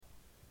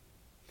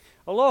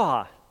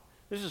Aloha,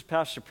 this is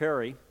Pastor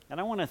Perry, and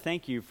I want to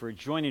thank you for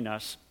joining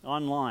us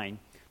online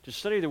to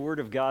study the Word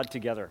of God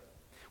together.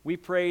 We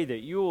pray that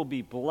you will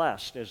be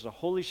blessed as the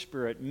Holy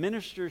Spirit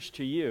ministers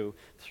to you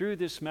through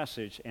this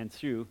message and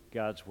through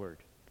God's Word.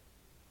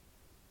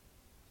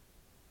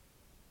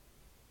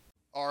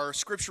 Our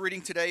scripture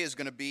reading today is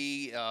going to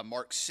be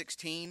Mark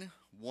 16,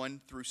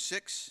 1 through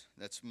 6.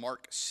 That's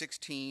Mark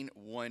 16,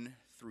 1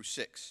 through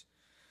 6.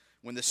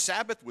 When the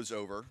Sabbath was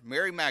over,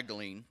 Mary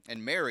Magdalene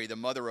and Mary, the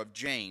mother of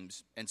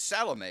James, and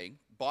Salome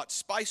bought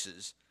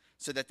spices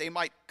so that they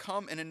might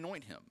come and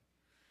anoint him.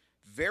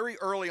 Very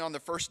early on the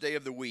first day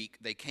of the week,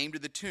 they came to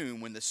the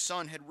tomb when the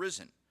sun had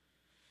risen.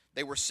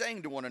 They were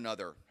saying to one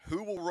another,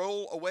 "Who will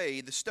roll away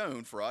the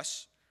stone for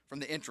us from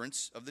the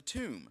entrance of the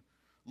tomb?"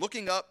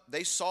 Looking up,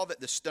 they saw that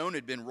the stone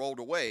had been rolled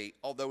away,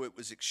 although it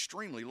was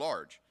extremely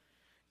large.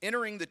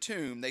 Entering the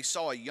tomb, they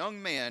saw a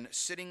young man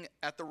sitting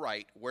at the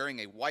right, wearing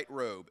a white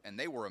robe, and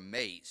they were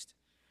amazed.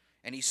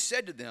 And he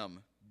said to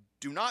them,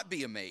 "Do not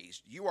be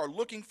amazed. You are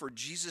looking for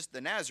Jesus the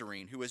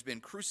Nazarene, who has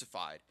been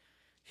crucified.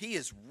 He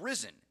is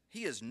risen.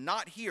 He is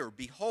not here.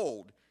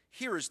 Behold,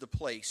 here is the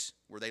place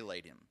where they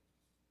laid him."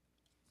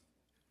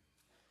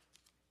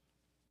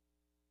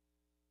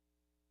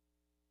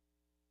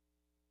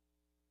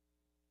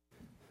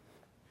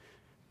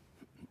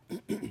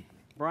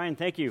 Brian,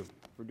 thank you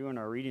for doing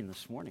our reading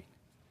this morning.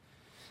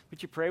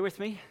 Would you pray with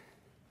me?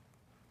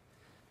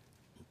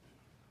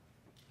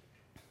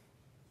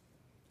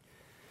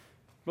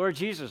 Lord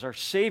Jesus, our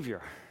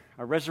Savior,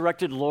 our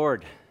resurrected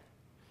Lord,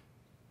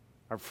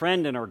 our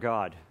friend and our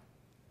God,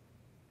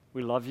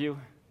 we love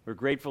you. We're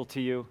grateful to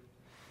you.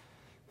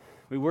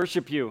 We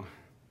worship you.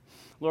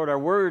 Lord, our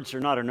words are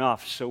not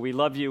enough, so we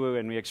love you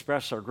and we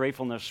express our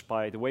gratefulness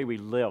by the way we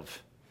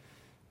live.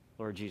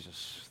 Lord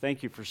Jesus,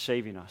 thank you for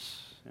saving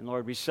us. And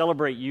Lord, we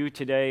celebrate you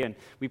today, and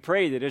we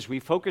pray that as we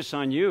focus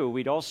on you,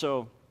 we'd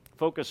also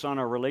focus on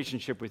our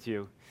relationship with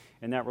you,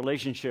 and that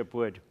relationship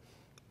would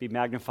be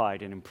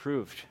magnified and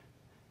improved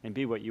and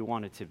be what you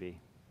want it to be.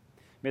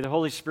 May the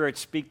Holy Spirit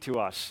speak to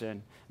us,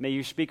 and may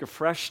you speak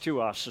afresh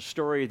to us a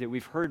story that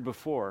we've heard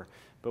before,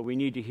 but we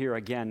need to hear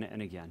again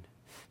and again.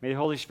 May the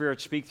Holy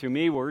Spirit speak through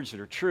me words that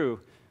are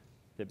true,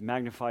 that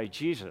magnify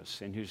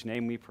Jesus, in whose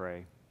name we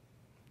pray.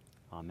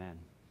 Amen.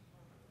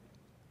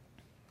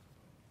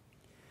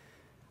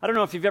 I don't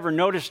know if you've ever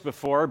noticed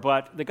before,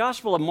 but the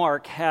Gospel of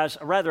Mark has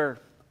a rather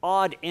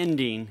odd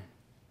ending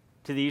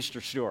to the Easter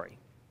story.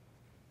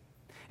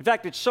 In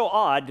fact, it's so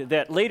odd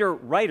that later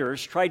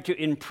writers tried to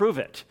improve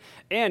it.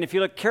 And if you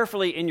look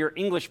carefully in your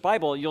English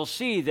Bible, you'll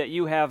see that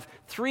you have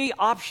three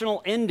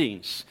optional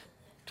endings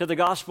to the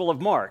Gospel of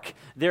Mark.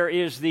 There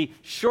is the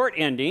short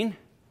ending,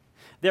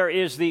 there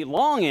is the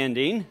long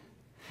ending,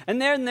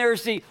 and then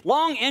there's the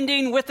long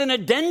ending with an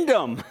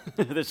addendum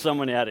that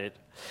someone added.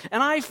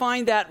 And I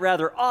find that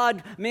rather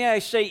odd, may I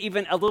say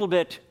even a little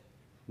bit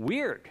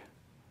weird.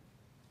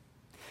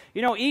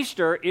 You know,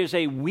 Easter is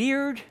a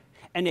weird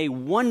and a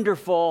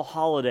wonderful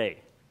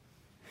holiday.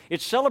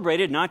 It's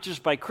celebrated not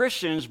just by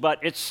Christians, but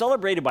it's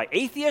celebrated by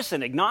atheists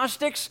and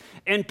agnostics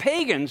and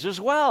pagans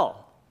as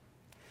well.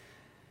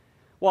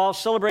 While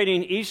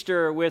celebrating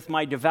Easter with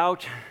my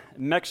devout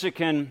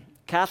Mexican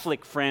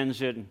Catholic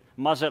friends in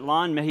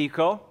Mazatlan,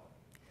 Mexico,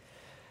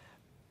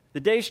 the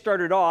day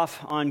started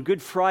off on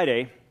Good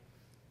Friday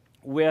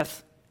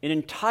with an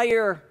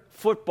entire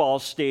football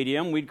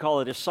stadium, we'd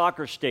call it a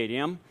soccer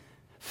stadium,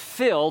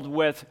 filled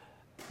with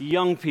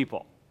young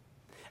people.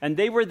 And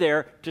they were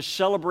there to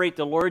celebrate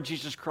the Lord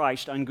Jesus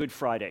Christ on Good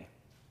Friday.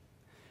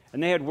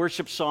 And they had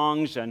worship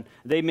songs, and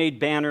they made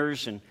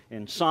banners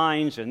and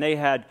signs, and they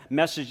had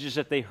messages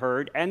that they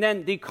heard. And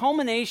then the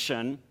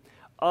culmination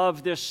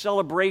of this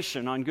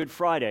celebration on Good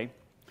Friday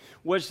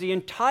was the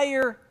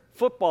entire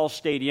football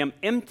stadium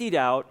emptied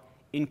out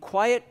in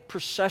quiet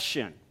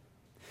procession,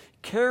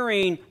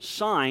 carrying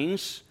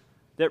signs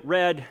that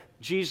read,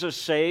 "Jesus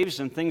saves,"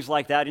 and things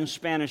like that, in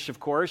Spanish, of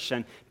course,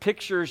 and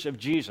pictures of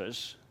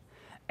Jesus,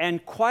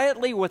 and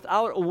quietly,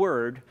 without a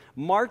word,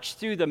 marched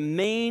through the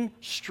main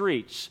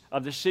streets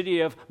of the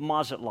city of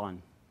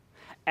Mazatlan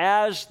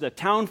as the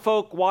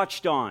townfolk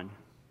watched on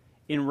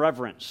in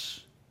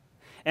reverence.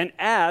 And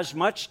as,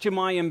 much to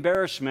my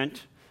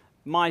embarrassment,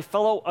 my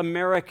fellow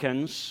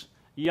Americans,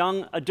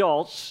 young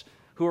adults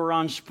who are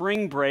on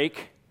spring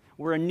break,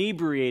 were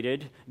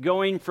inebriated,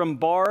 going from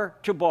bar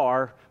to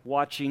bar,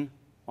 watching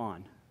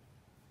on.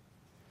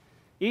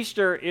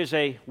 Easter is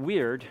a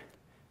weird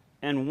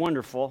and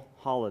wonderful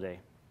holiday.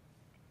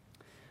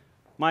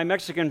 My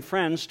Mexican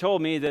friends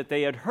told me that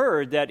they had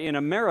heard that in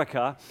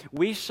America,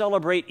 we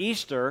celebrate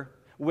Easter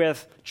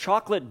with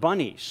chocolate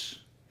bunnies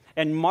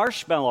and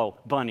marshmallow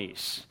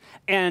bunnies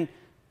and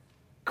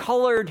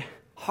colored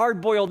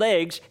hard-boiled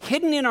eggs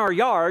hidden in our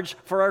yards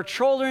for our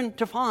children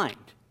to find.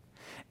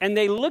 And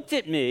they looked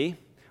at me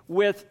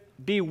with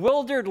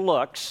bewildered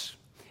looks,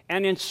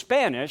 and in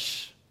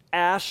Spanish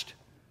asked,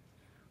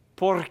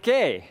 "¿Por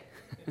qué?"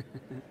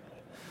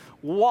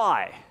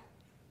 Why?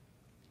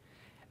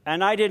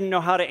 And I didn't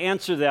know how to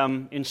answer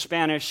them in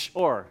Spanish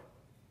or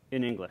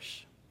in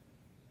English.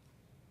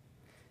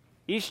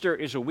 Easter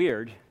is a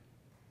weird,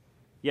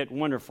 yet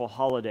wonderful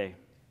holiday.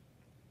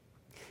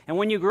 And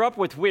when you grow up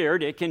with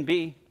weird, it can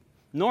be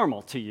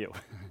normal to you.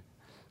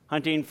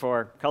 Hunting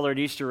for colored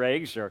Easter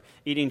eggs, or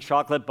eating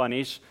chocolate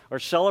bunnies, or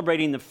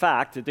celebrating the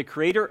fact that the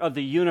creator of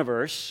the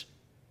universe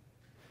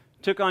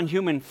took on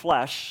human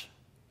flesh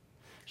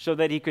so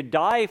that he could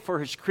die for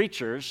his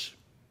creatures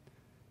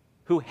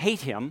who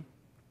hate him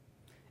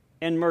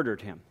and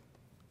murdered him.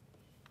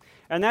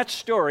 And that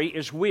story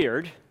is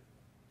weird.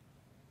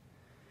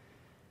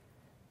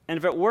 And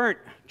if it weren't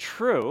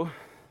true,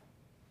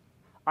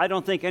 I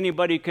don't think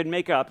anybody could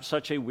make up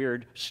such a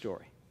weird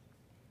story.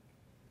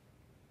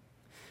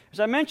 As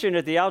I mentioned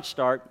at the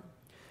outstart,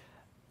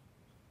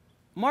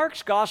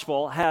 Mark's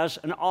gospel has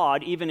an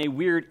odd, even a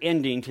weird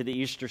ending to the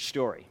Easter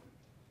story.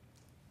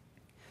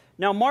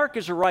 Now, Mark,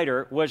 as a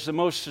writer, was the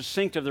most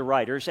succinct of the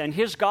writers, and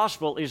his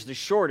gospel is the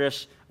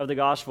shortest of the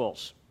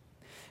gospels.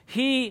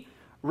 He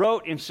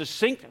wrote in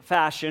succinct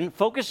fashion,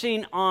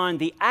 focusing on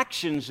the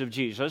actions of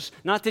Jesus,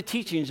 not the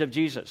teachings of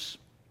Jesus.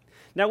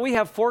 Now, we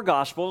have 4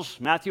 gospels,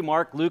 Matthew,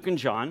 Mark, Luke, and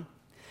John,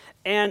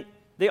 and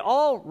they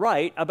all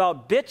write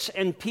about bits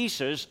and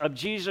pieces of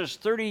Jesus'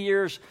 30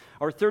 years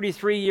or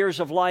 33 years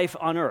of life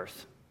on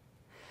earth.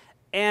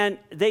 And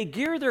they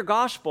gear their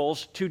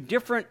gospels to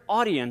different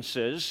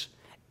audiences,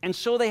 and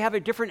so they have a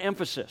different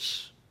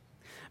emphasis.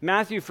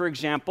 Matthew, for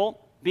example,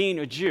 being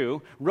a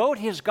Jew, wrote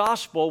his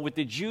gospel with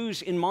the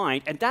Jews in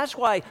mind, and that's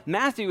why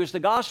Matthew is the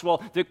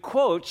gospel that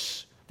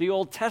quotes the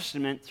Old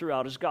Testament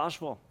throughout his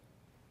gospel.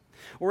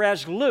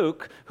 Whereas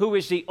Luke, who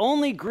is the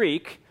only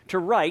Greek to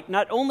write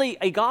not only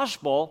a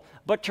gospel,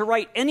 but to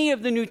write any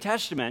of the New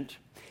Testament,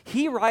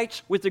 he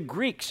writes with the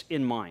Greeks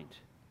in mind.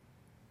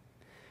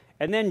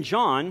 And then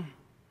John,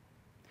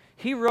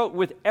 he wrote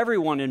with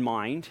everyone in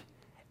mind,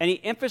 and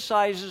he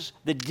emphasizes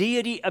the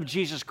deity of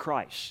Jesus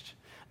Christ,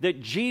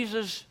 that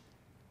Jesus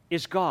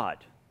is God.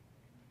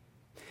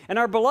 And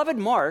our beloved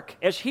Mark,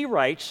 as he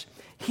writes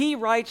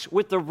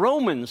with the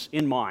Romans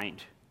in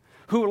mind,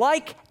 who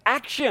like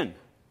action.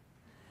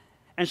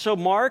 And so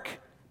Mark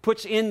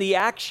puts in the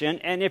action,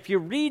 and if you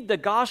read the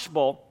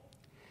gospel,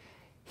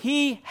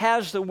 he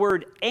has the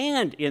word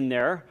 "and" in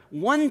there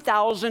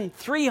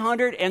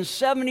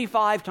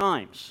 1,375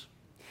 times.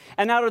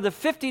 And out of the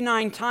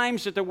 59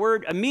 times that the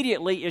word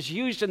immediately is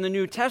used in the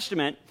New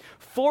Testament,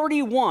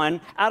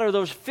 41 out of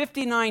those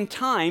 59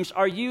 times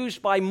are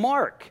used by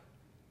Mark.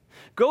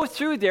 Go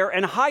through there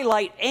and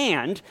highlight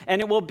and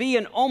it will be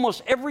in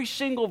almost every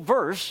single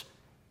verse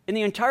in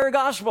the entire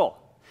gospel.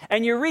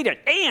 And you read it,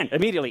 and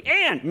immediately,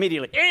 and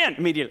immediately, and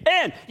immediately,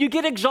 and you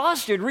get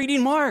exhausted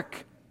reading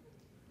Mark.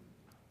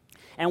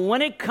 And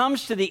when it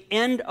comes to the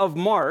end of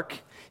Mark,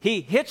 he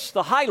hits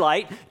the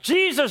highlight,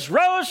 Jesus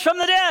rose from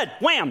the dead.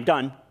 Wham,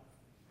 done.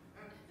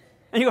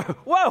 And you go,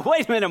 whoa,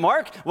 wait a minute,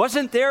 Mark,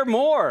 wasn't there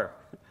more?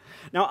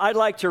 Now, I'd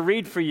like to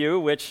read for you,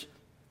 which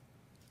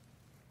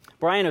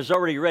Brian has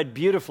already read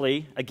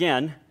beautifully,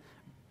 again,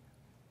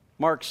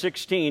 Mark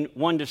 16,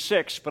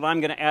 1-6, but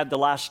I'm going to add the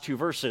last 2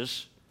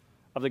 verses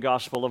of the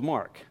Gospel of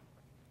Mark.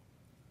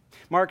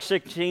 Mark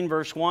 16,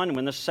 verse 1,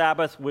 when the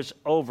Sabbath was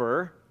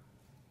over,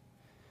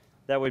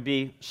 that would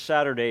be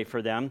Saturday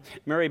for them,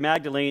 Mary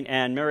Magdalene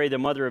and Mary, the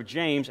mother of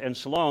James, and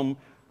Salome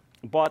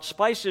bought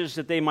spices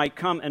that they might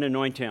come and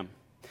anoint him.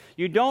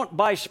 You don't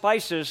buy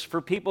spices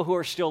for people who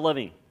are still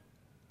living.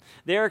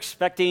 They're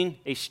expecting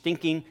a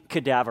stinking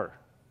cadaver.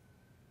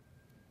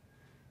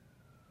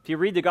 If you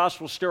read the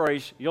gospel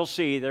stories, you'll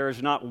see there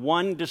is not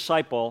one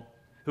disciple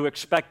who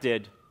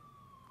expected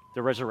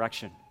the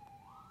resurrection.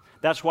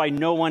 That's why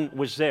no one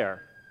was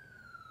there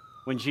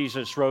when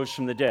Jesus rose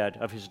from the dead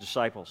of his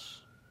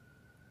disciples.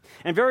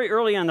 And very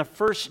early on the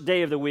first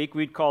day of the week,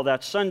 we'd call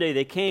that Sunday,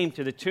 they came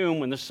to the tomb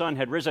when the sun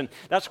had risen.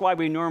 That's why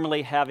we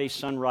normally have a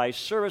sunrise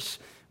service,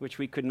 which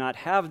we could not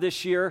have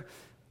this year.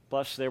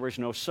 Plus, there was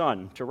no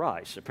sun to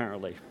rise,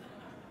 apparently.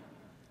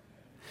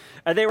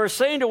 And they were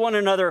saying to one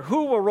another,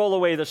 who will roll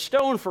away the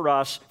stone for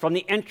us from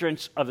the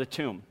entrance of the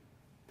tomb?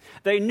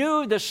 They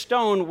knew the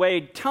stone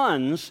weighed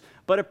tons,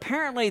 but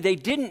apparently they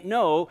didn't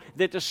know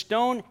that the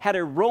stone had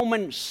a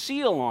Roman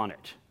seal on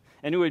it,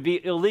 and it would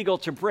be illegal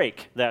to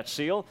break that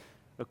seal.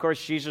 Of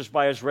course, Jesus,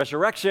 by his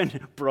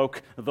resurrection,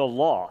 broke the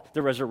law.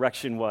 The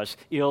resurrection was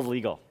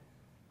illegal.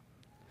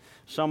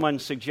 Someone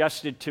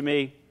suggested to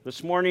me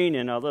this morning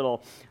in a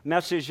little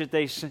message that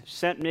they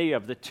sent me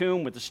of the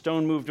tomb with the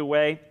stone moved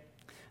away,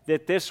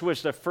 that this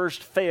was the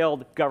first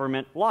failed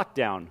government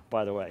lockdown,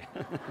 by the way.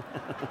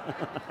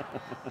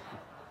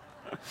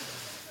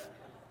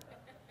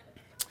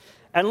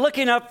 And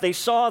looking up, they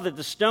saw that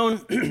the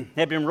stone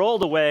had been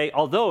rolled away,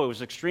 although it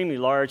was extremely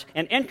large.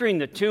 And entering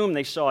the tomb,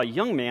 they saw a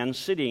young man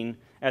sitting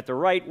at the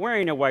right,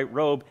 wearing a white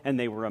robe, and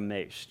they were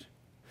amazed.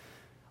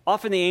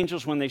 Often the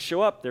angels, when they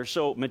show up, they're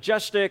so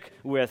majestic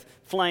with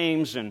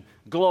flames and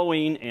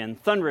glowing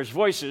and thunderous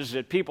voices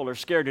that people are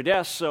scared to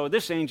death. So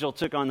this angel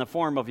took on the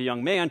form of a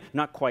young man,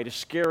 not quite as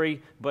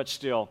scary, but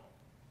still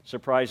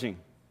surprising.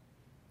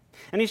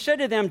 And he said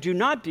to them, "Do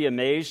not be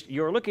amazed.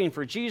 You are looking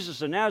for Jesus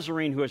the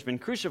Nazarene who has been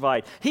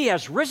crucified. He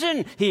has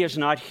risen. He is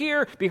not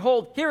here.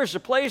 Behold, here is the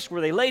place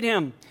where they laid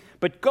him.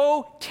 But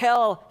go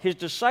tell his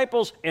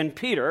disciples," and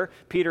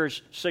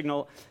Peter's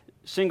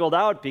singled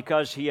out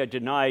because he had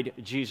denied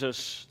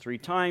Jesus 3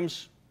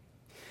 times.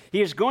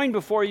 "He is going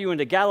before you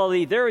into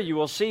Galilee. There you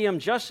will see him,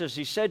 just as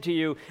he said to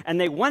you." And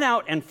they went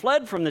out and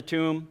fled from the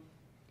tomb,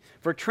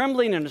 for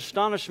trembling and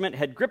astonishment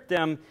had gripped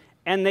them,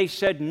 and they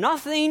said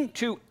nothing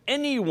to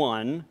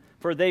anyone,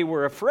 for they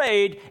were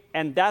afraid.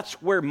 And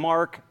that's where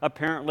Mark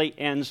apparently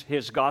ends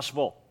his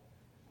gospel.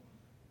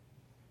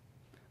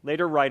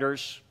 Later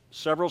writers,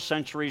 several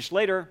centuries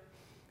later,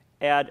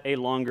 add a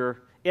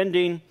longer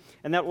ending,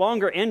 and that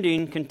longer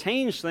ending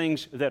contains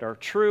things that are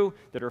true,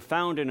 that are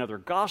found in other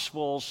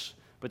gospels,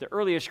 but the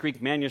earliest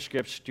Greek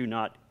manuscripts do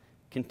not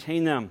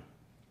contain them.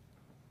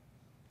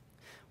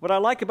 What I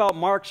like about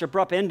Mark's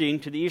abrupt ending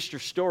to the Easter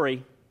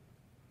story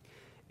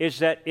is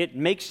that it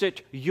makes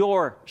it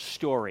your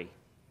story.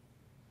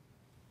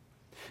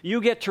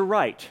 You get to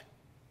write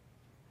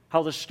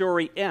how the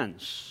story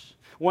ends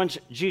once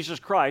Jesus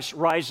Christ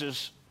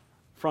rises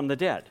from the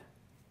dead.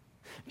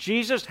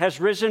 Jesus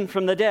has risen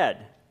from the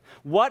dead.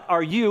 What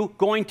are you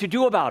going to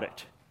do about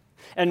it?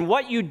 And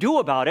what you do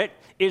about it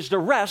is the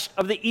rest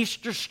of the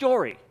Easter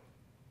story.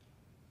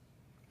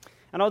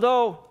 And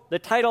although the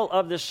title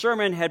of this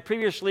sermon had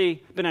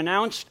previously been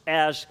announced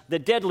as The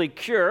Deadly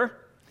Cure,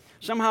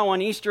 somehow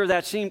on Easter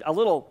that seemed a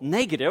little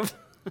negative,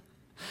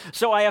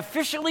 so I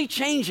officially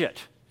change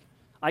it.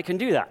 I can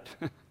do that.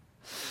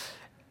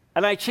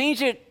 And I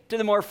change it to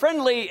the more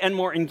friendly and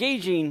more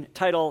engaging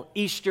title,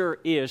 Easter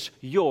is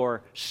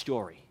Your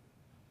Story.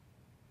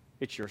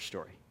 It's your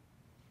story.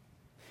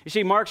 You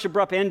see, Mark's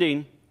abrupt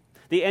ending,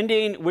 the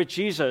ending with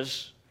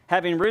Jesus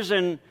having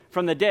risen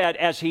from the dead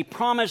as he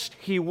promised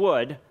he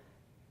would,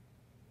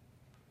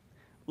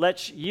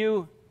 lets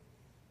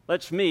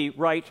me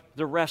write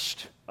the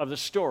rest of the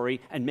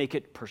story and make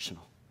it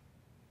personal.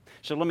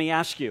 So let me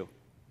ask you,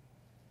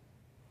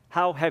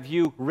 how have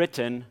you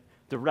written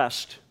the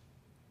rest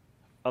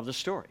of the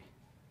story?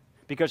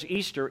 Because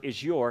Easter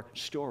is your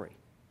story.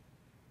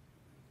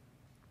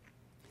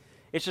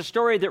 It's a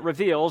story that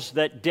reveals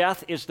that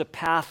death is the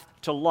path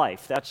to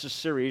life. That's the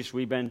series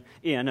we've been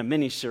in, a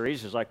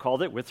mini-series, as I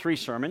called it, with 3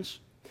 sermons.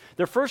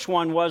 The first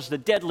one was the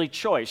deadly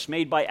choice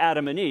made by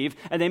Adam and Eve,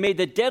 and they made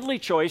the deadly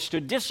choice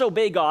to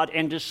disobey God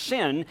and to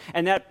sin,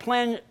 and that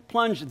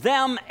plunged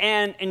them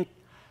and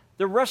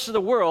the rest of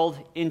the world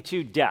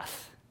into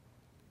death.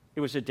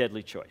 It was a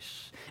deadly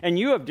choice. And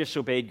you have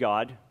disobeyed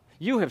God.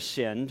 You have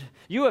sinned.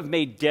 You have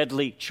made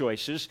deadly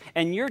choices,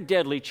 and your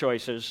deadly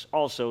choices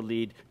also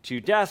lead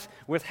to death,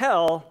 with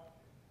hell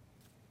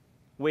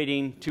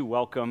waiting to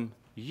welcome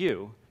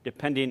you,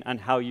 depending on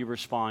how you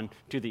respond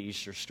to the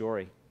Easter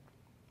story.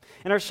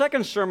 And our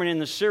second sermon in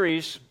the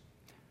series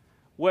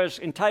was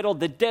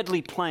entitled The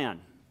Deadly Plan.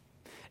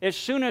 As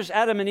soon as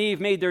Adam and Eve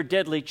made their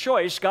deadly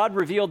choice, God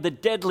revealed the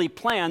deadly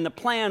plan. The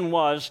plan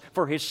was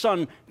for his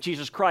son,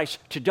 Jesus Christ,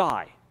 to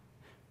die,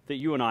 that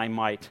you and I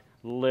might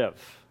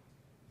live.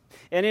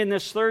 And in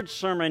this third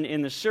sermon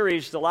in the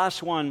series, the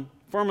last one,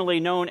 formerly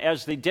known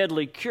as The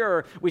Deadly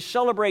Cure, we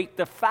celebrate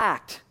the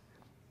fact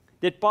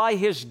that by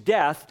his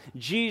death,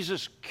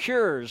 Jesus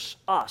cures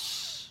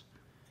us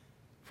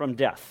from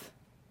death.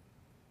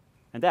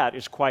 And that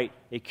is quite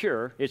a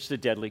cure. It's the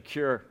deadly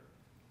cure.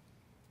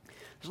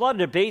 There's a lot of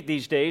debate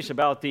these days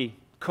about the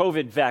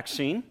COVID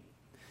vaccine,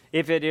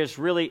 if it is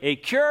really a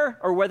cure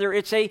or whether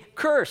it's a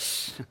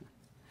curse.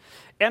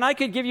 And I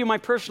could give you my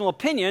personal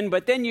opinion,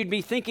 but then you'd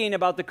be thinking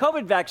about the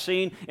COVID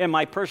vaccine and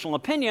my personal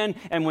opinion,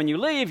 and when you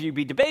leave, you'd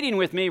be debating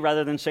with me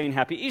rather than saying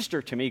Happy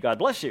Easter to me. God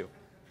bless you.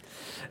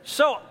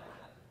 So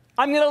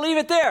I'm going to leave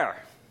it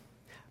there.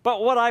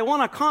 But what I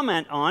want to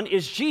comment on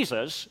is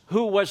Jesus,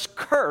 who was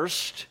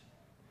cursed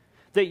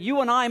that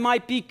you and I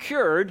might be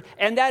cured,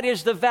 and that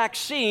is the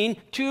vaccine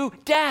to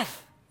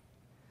death,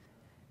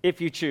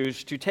 if you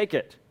choose to take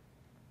it.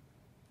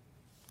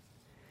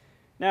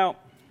 Now,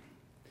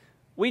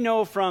 we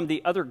know from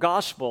the other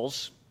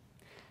Gospels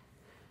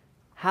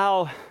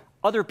how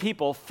other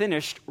people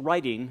finished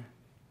writing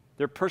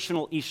their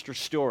personal Easter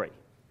story.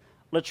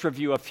 Let's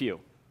review a few.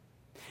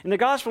 In the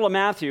Gospel of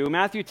Matthew,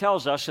 Matthew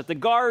tells us that the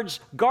guards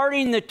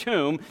guarding the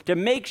tomb to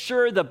make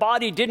sure the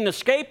body didn't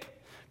escape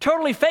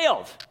totally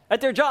failed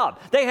at their job.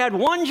 They had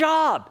one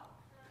job: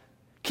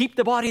 keep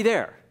the body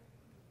there.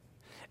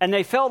 And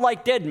they felt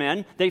like dead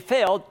men. They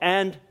failed,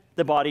 and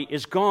the body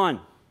is gone.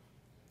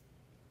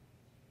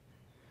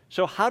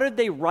 So how did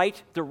they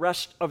write the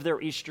rest of their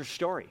Easter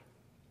story?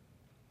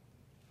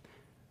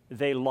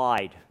 They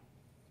lied.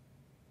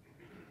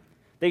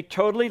 They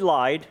totally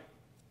lied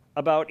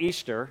about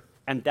Easter,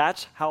 and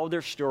that's how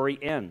their story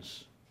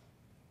ends.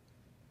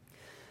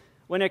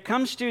 When it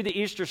comes to the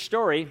Easter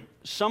story,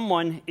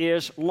 someone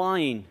is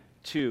lying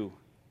to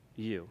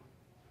you.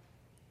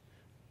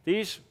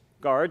 These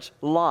guards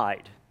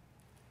lied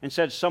and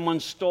said someone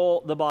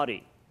stole the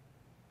body.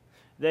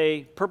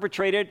 They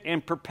perpetrated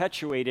and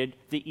perpetuated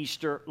the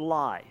Easter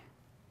lie.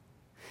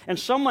 And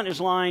someone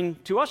is lying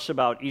to us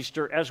about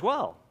Easter as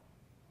well.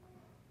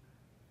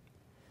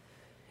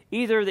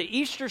 Either the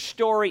Easter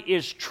story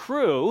is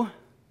true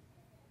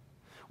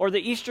or the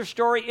Easter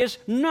story is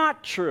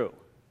not true.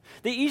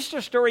 The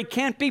Easter story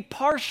can't be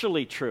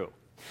partially true.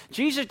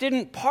 Jesus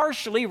didn't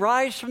partially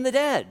rise from the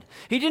dead.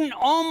 He didn't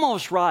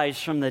almost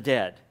rise from the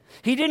dead.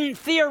 He didn't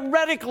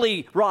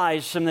theoretically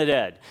rise from the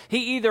dead.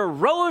 He either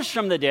rose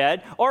from the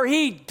dead or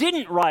he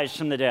didn't rise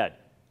from the dead.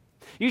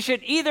 You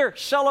should either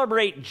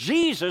celebrate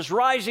Jesus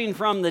rising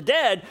from the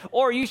dead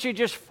or you should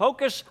just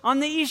focus on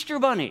the Easter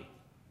bunny.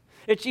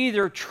 It's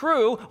either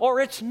true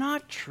or it's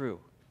not true.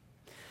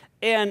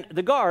 And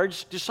the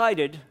guards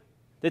decided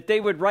that they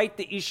would write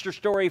the Easter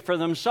story for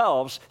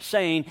themselves,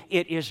 saying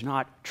it is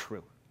not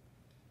true.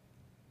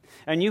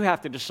 And you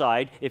have to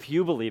decide if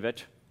you believe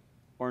it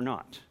or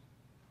not.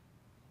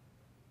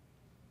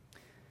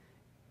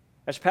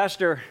 As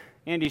Pastor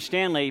Andy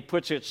Stanley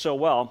puts it so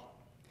well,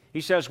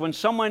 he says, when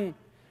someone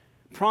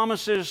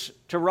promises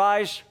to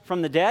rise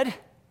from the dead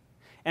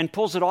and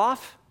pulls it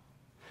off,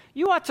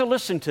 you ought to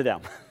listen to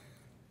them.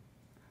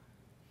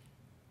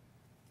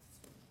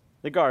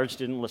 The guards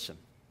didn't listen.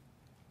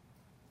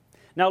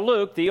 Now,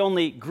 Luke, the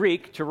only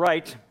Greek to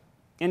write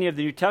any of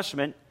the New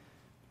Testament,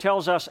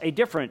 tells us a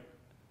different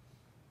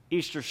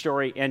Easter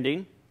story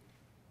ending,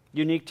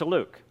 unique to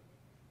Luke.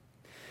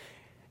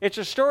 It's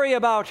a story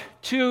about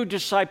two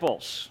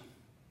disciples.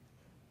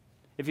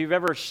 If you've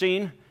ever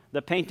seen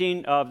the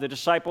painting of the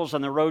disciples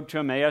on the road to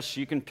Emmaus,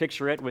 you can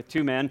picture it with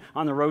two men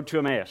on the road to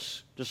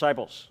Emmaus,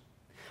 disciples.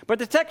 But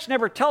the text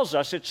never tells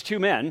us it's two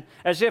men,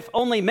 as if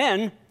only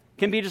men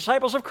can be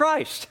disciples of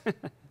Christ.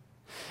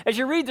 As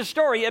you read the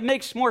story, it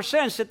makes more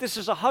sense that this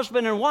is a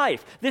husband and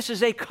wife. This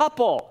is a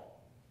couple.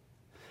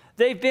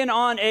 They've been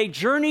on a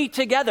journey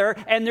together,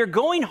 and they're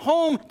going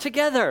home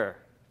together.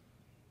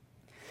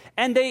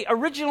 And they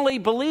originally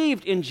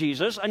believed in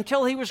Jesus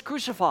until he was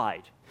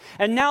crucified.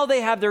 And now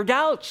they have their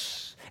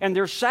doubts, and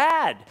they're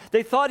sad.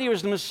 They thought he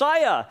was the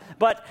Messiah,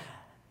 but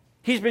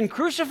he's been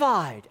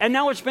crucified, and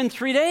now it's been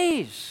 3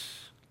 days.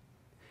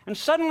 And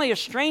suddenly a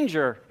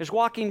stranger is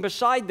walking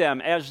beside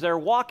them as they're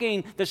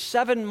walking the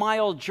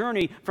 7-mile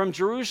journey from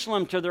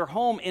Jerusalem to their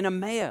home in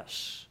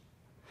Emmaus.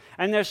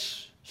 And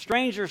this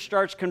stranger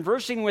starts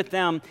conversing with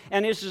them,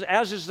 and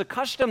as is the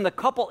custom, the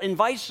couple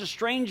invites the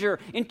stranger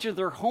into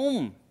their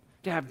home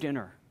to have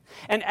dinner.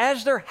 And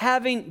as they're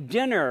having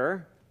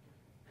dinner,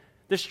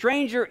 the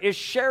stranger is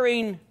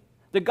sharing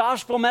the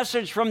gospel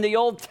message from the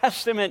Old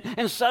Testament,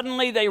 and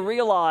suddenly they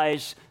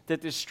realize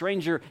that this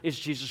stranger is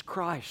Jesus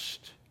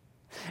Christ.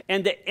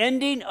 And the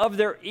ending of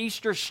their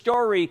Easter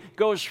story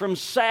goes from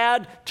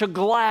sad to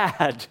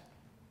glad.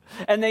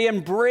 And they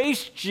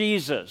embrace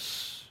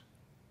Jesus.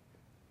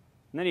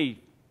 And then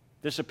he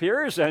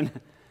disappears, and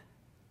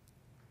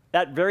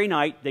that very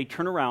night they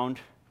turn around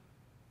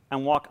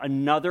and walk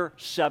another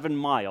 7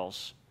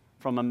 miles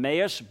from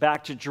Emmaus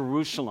back to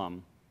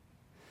Jerusalem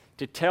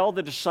to tell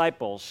the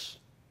disciples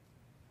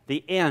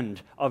the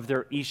end of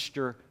their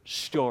Easter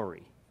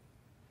story,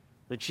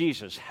 that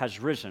Jesus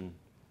has risen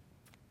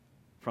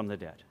from the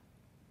dead.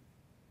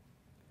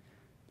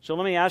 So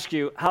let me ask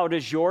you, how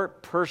does your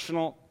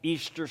personal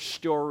Easter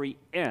story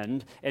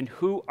end, and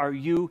who are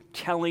you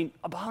telling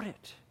about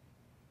it?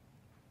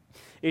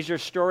 Is your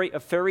story a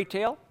fairy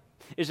tale?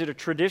 Is it a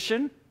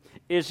tradition?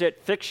 Is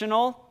it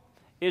fictional?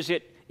 Is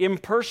it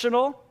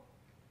impersonal?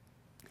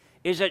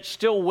 Is it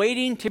still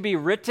waiting to be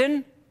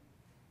written?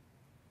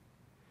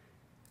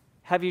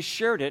 Have you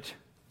shared it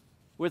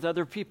with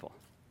other people?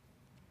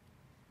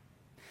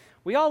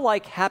 We all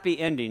like happy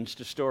endings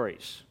to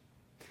stories.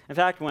 In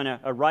fact, when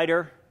a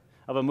writer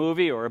of a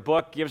movie or a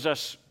book gives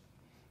us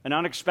an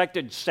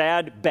unexpected,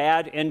 sad,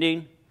 bad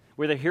ending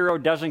where the hero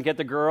doesn't get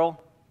the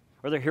girl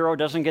or the hero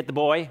doesn't get the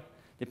boy,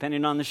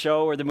 depending on the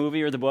show or the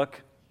movie or the book,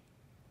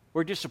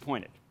 we're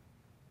disappointed.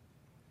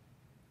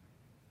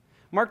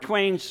 Mark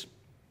Twain's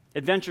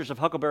Adventures of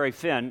Huckleberry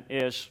Finn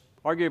is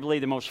arguably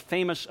the most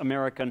famous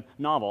American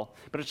novel,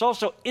 but it's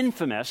also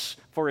infamous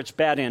for its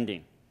bad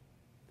ending.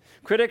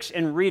 Critics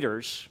and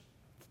readers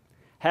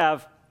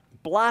have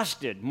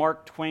blasted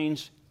Mark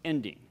Twain's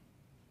ending.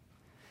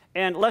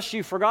 And unless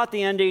you forgot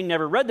the ending,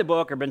 never read the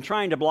book, or been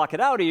trying to block it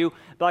out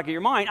of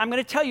your mind, I'm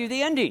going to tell you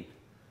the ending.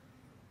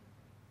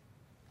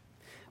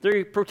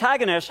 The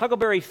protagonist,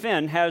 Huckleberry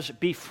Finn, has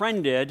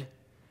befriended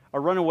a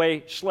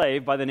runaway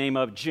slave by the name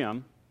of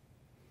Jim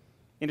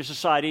in a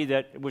society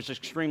that was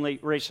extremely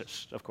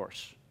racist, of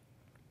course.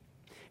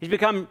 He's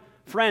become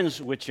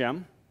friends with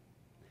Jim.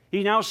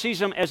 He now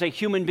sees him as a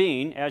human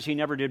being, as he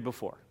never did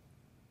before.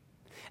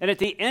 And at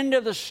the end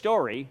of the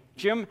story,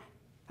 Jim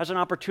has an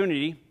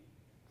opportunity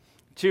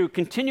to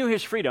continue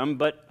his freedom,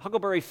 but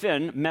Huckleberry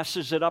Finn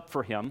messes it up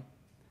for him.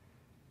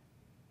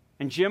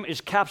 And Jim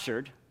is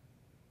captured,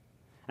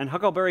 and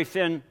Huckleberry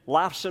Finn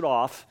laughs it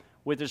off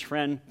with his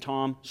friend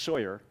Tom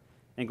Sawyer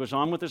and goes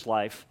on with his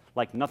life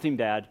like nothing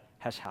bad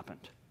has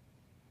happened.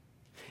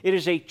 It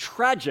is a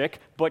tragic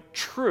but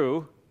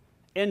true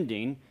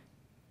ending,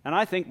 and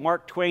I think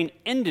Mark Twain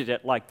ended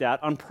it like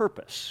that on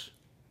purpose.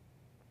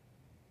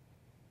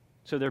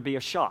 So there'd be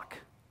a shock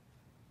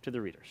to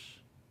the readers.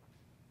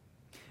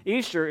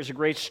 Easter is a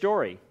great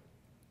story,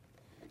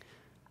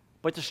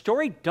 but the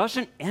story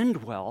doesn't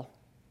end well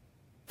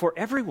for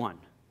everyone.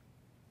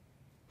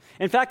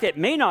 In fact, it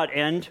may not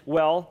end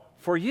well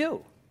for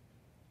you.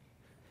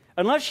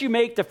 Unless you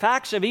make the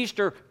facts of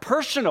Easter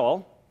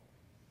personal,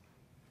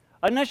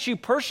 unless you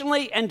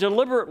personally and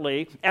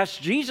deliberately ask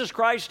Jesus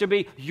Christ to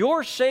be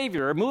your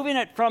Savior, moving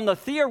it from the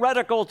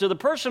theoretical to the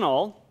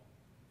personal,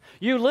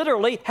 you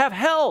literally have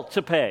hell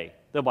to pay,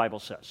 the Bible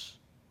says.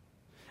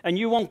 And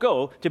you won't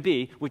go to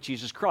be with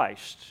Jesus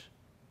Christ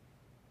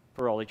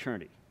for all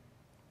eternity.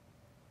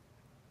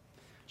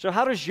 So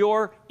how does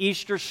your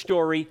Easter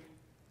story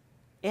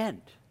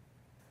end?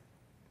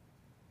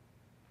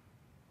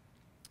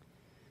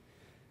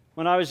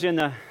 When I was in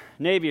the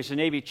Navy as a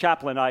Navy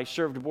chaplain, I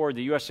served aboard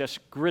the USS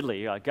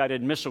Gridley, a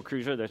guided missile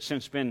cruiser that's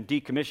since been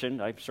decommissioned.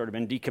 I've sort of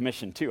been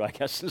decommissioned too, I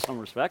guess, in some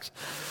respects.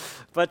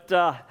 But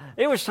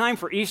it was time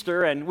for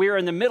Easter, and we were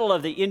in the middle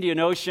of the Indian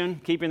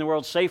Ocean, keeping the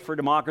world safe for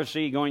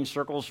democracy, going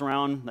circles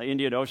around the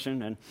Indian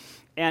Ocean.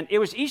 And it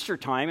was Easter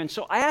time, and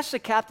so I asked the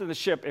captain of the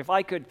ship if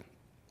I could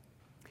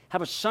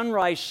have a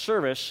sunrise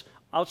service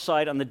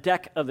outside on the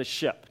deck of the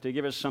ship to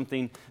give us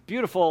something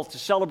beautiful to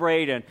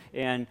celebrate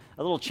and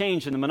a little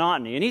change in the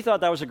monotony. And he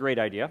thought that was a great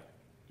idea.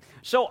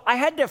 So I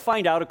had to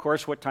find out, of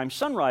course, what time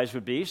sunrise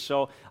would be.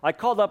 So I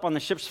called up on the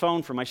ship's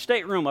phone from my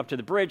stateroom up to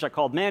the bridge. I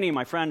called Manny,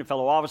 my friend, a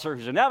fellow officer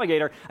who's a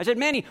navigator. I said,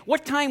 Manny,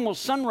 what time will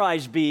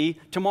sunrise be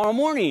tomorrow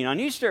morning on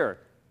Easter?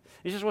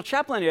 He says, well,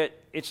 Chaplain,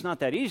 it's not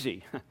that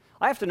easy.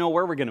 I have to know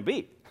where we're going to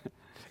be.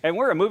 And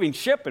we're a moving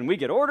ship, and we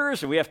get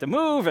orders, and we have to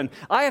move, and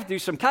I have to do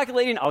some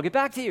calculating. I'll get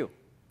back to you.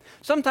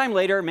 Sometime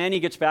later, Manny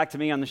gets back to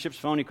me on the ship's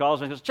phone. He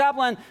calls and says,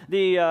 Chaplain,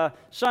 the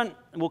sun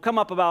will come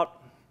up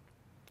about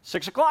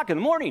 6 o'clock in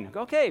the morning. I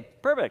go, okay,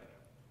 perfect.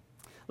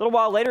 A little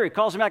while later, he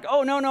calls me back.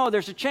 Oh, no,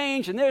 there's a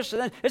change and this,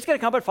 and then it's going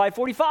to come up at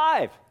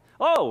 5:45.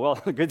 Oh, well,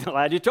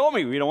 glad you told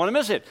me. We don't want to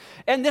miss it.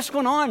 And this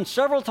went on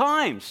several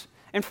times.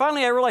 And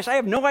finally, I realized I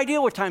have no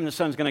idea what time the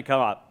sun's going to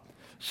come up.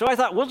 So I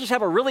thought, we'll just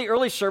have a really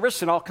early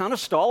service, and I'll kind of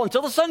stall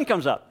until the sun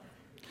comes up.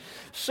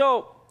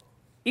 So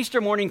Easter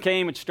morning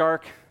came. It's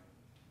dark.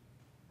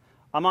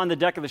 I'm on the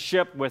deck of the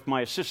ship with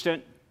my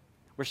assistant.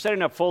 We're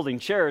setting up folding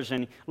chairs,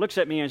 and he looks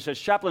at me and says,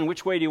 Chaplain,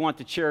 which way do you want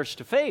the chairs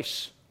to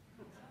face?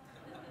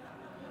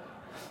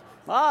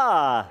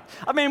 I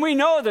mean, we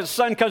know that the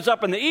sun comes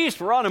up in the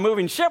east. We're on a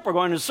moving ship. We're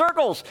going in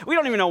circles. We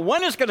don't even know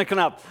when it's going to come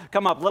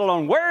up, let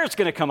alone where it's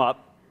going to come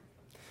up.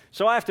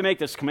 So I have to make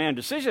this command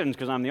decision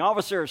because I'm the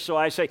officer. So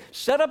I say,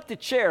 set up the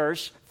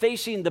chairs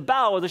facing the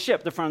bow of the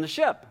ship, the front of the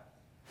ship.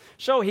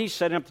 So he's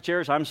setting up the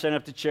chairs. I'm setting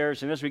up the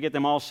chairs. And as we get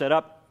them all set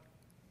up,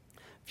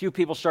 a few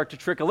people start to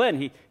trickle in.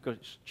 He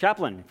goes,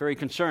 Chaplain, very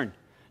concerned.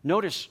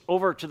 Notice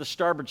over to the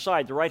starboard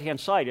side, the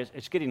right-hand side,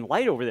 it's getting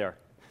light over there.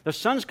 The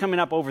sun's coming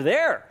up over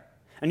there.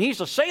 And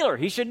he's a sailor.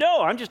 He should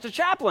know. I'm just a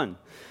chaplain.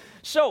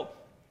 So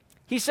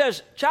he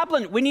says,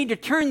 Chaplain, we need to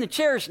turn the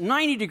chairs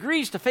 90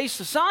 degrees to face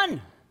the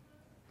sun.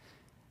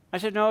 I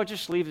said, no,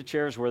 just leave the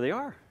chairs where they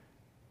are.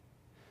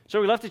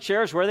 So we left the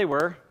chairs where they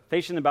were,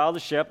 facing the bow of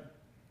the ship.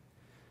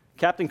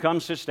 Captain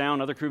comes, sits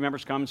down, other crew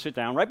members come and sit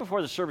down. Right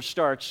before the service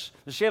starts,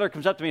 the sailor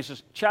comes up to me and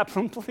says,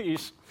 Chaplain,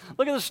 please,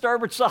 look at the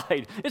starboard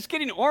side. It's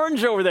getting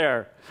orange over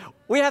there.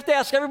 We have to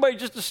ask everybody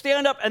just to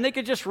stand up, and they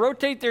could just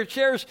rotate their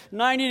chairs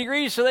 90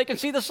 degrees so they can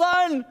see the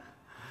sun.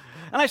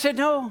 And I said,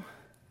 no,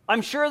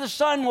 I'm sure the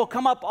sun will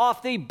come up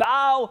off the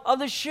bow of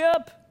the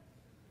ship.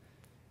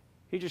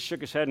 He just shook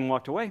his head and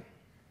walked away.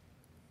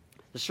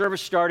 The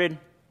service started,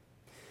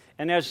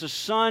 and as the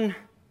sun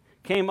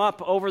came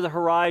up over the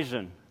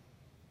horizon,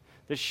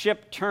 the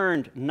ship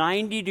turned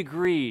 90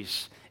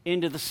 degrees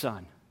into the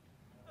sun.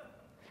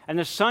 And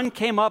the sun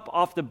came up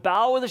off the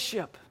bow of the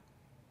ship.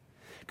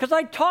 Because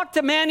I talked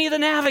to Manny the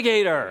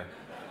navigator.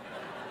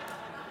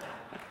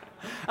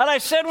 And I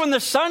said, when the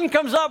sun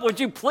comes up, would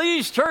you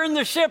please turn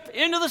the ship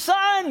into the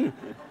sun?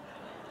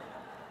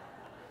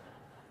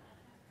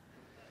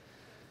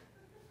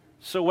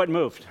 So what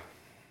moved?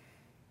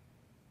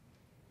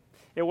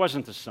 It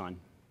wasn't the sun.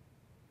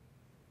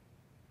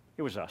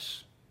 It was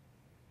us.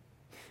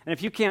 And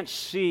if you can't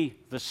see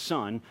the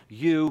sun,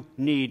 you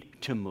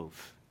need to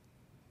move.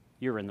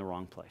 You're in the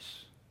wrong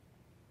place.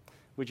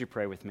 Would you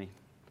pray with me?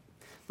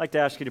 I'd like to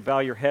ask you to bow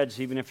your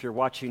heads, even if you're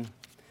watching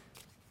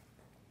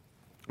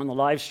on the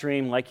live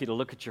stream. I'd like you to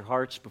look at your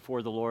hearts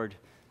before the Lord.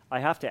 I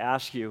have to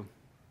ask you,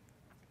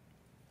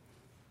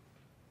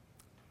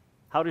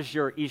 how does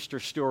your Easter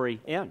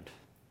story end?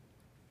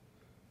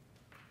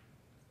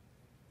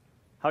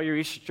 How your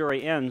Easter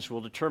story ends will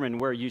determine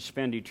where you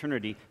spend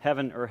eternity,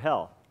 heaven or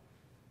hell.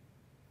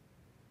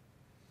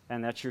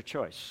 And that's your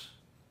choice.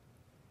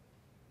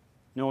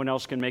 No one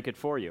else can make it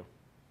for you.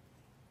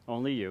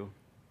 Only you.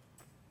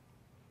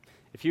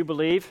 If you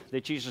believe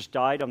that Jesus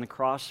died on the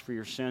cross for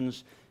your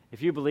sins,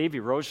 if you believe he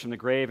rose from the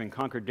grave and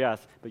conquered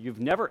death, but you've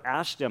never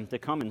asked him to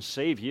come and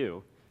save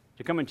you,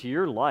 to come into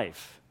your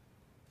life,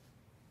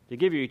 to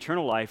give you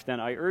eternal life, then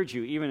I urge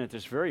you, even at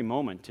this very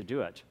moment, to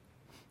do it.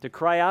 To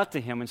cry out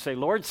to him and say,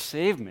 Lord,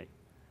 save me.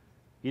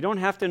 You don't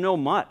have to know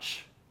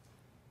much.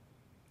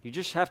 You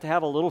just have to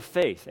have a little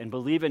faith and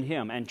believe in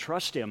Him and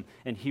trust Him,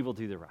 and He will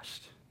do the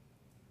rest.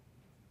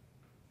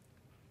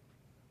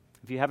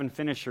 If you haven't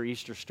finished your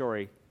Easter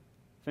story,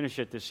 finish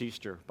it this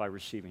Easter by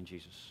receiving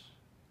Jesus.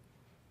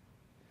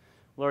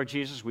 Lord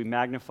Jesus, we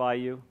magnify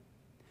you.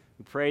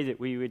 We pray that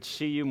we would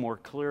see you more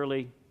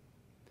clearly,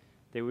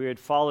 that we would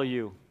follow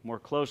you more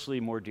closely,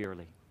 more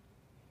dearly.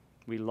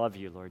 We love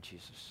you, Lord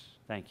Jesus.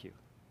 Thank you.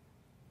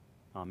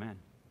 Amen.